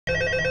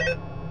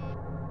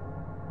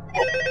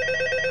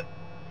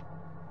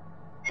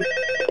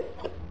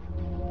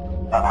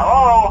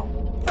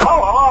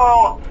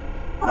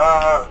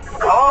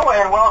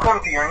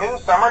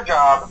our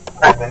job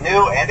with the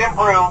new and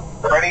improved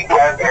Freddy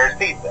Fazbear's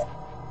Pizza.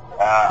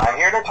 I'm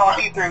here to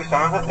talk you through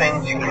some of the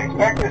things you can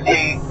expect to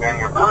see during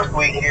your first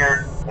week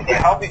here and to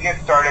help you get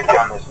started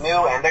down this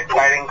new and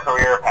exciting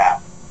career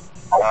path.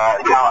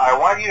 Now, I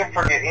want you to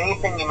forget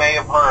anything you may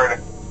have heard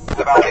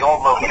about the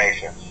old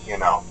location, you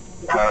know.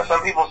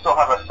 Some people still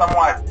have a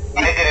somewhat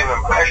negative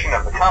impression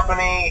of the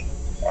company.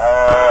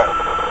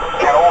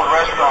 That old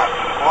restaurant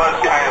was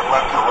kind of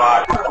left to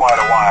rot for quite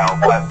a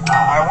while, but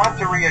I want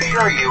to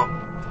reassure you,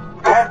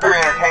 Fazbear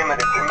Entertainment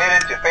is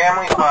committed to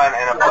family fun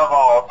and above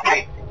all,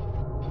 safety.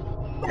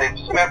 They've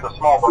spent a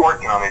small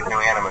fortune on these new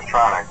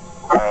animatronics.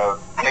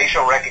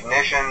 Facial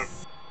recognition,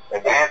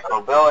 advanced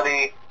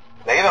mobility,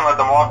 they even let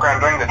them walk around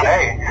during the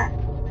day.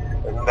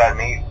 Isn't that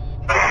neat?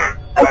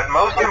 But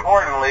most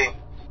importantly,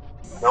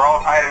 they're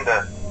all tied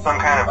into some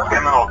kind of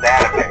criminal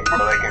database so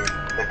they can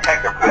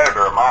detect a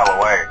predator a mile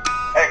away.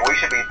 Heck, we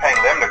should be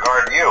paying them to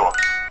guard you.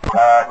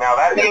 Now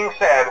that being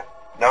said,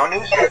 no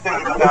new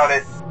systems without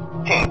its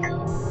kinks.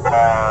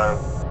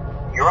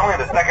 You're only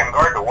the second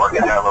guard to work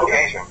at that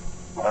location.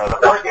 The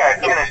first guy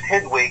finished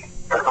his week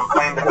and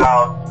complained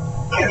about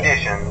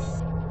conditions.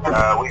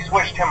 We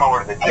switched him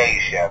over to the day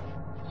shift.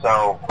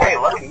 So, hey,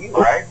 lucky you,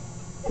 right?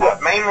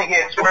 Mainly he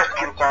expressed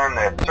concern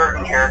that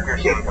certain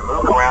characters seemed to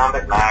move around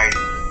at night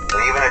and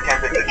even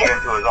attempted to get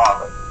into his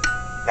office.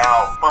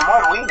 Now, from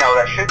what we know,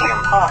 that should be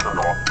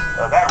impossible.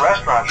 That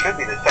restaurant should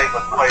be the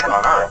safest place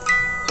on Earth.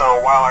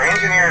 So while our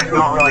engineers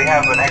don't really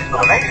have an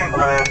explanation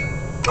for this,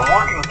 the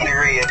working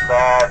theory is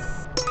that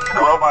the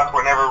robots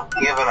were never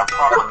given a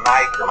proper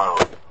night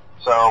mode.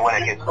 So when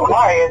it gets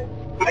quiet,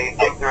 they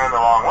think they're in the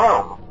wrong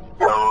room.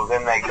 So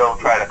then they go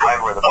try to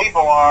find where the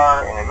people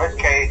are, and in this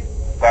case,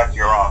 that's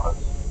your office.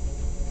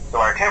 So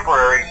our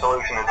temporary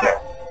solution is this.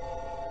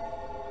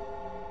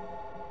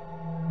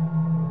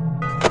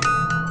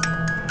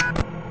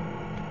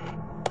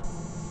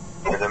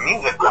 There's a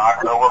music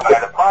box over by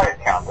the prize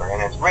counter,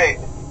 and it's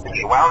rigged to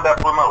be wound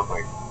up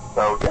remotely.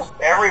 So just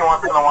every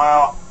once in a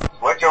while,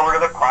 switch over to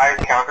the prize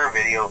counter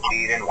video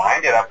feed and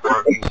wind it up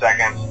for a few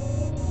seconds.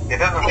 It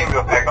doesn't seem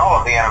to affect all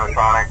of the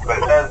animatronics, but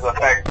it does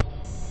affect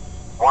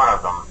one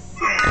of them.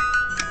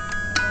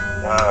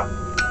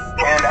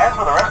 And as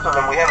for the rest of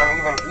them, we have an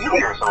even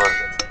easier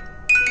solution.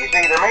 You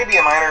see, there may be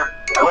a minor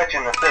glitch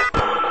in the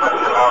system, such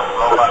as about the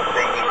robot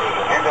thinking there's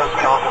an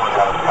endoskeleton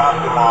without a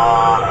costume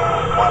on,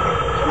 and one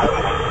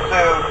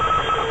suit.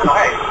 So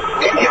hey,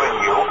 we've given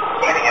you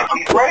an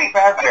empty Freddy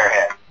Fazbear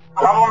head.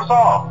 Problem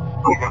solved.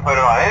 You can put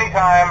it on any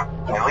time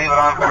and leave it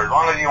on for as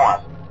long as you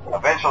want.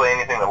 Eventually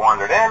anything that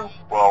wandered in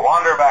will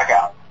wander back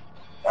out.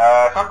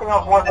 Something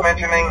else worth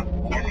mentioning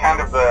is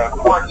kind of the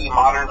quirky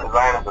modern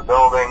design of the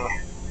building.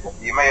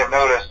 You may have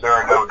noticed there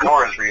are no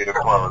doors for you to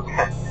close.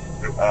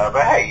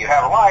 But hey, you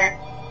have lights,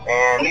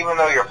 and even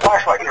though your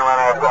flashlight can run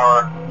out of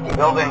power, the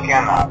building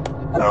cannot.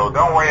 So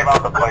don't worry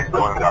about the place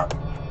going dark.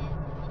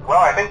 Well,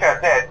 I think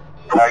that's it.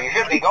 You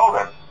should be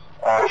golden.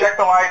 Check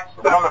the lights,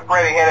 put on the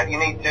Freddy head if you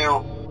need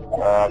to.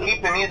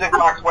 Keep the music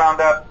box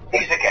wound up.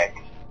 Piece of cake.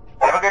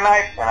 Have a good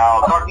night, and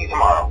I'll talk to you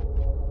tomorrow.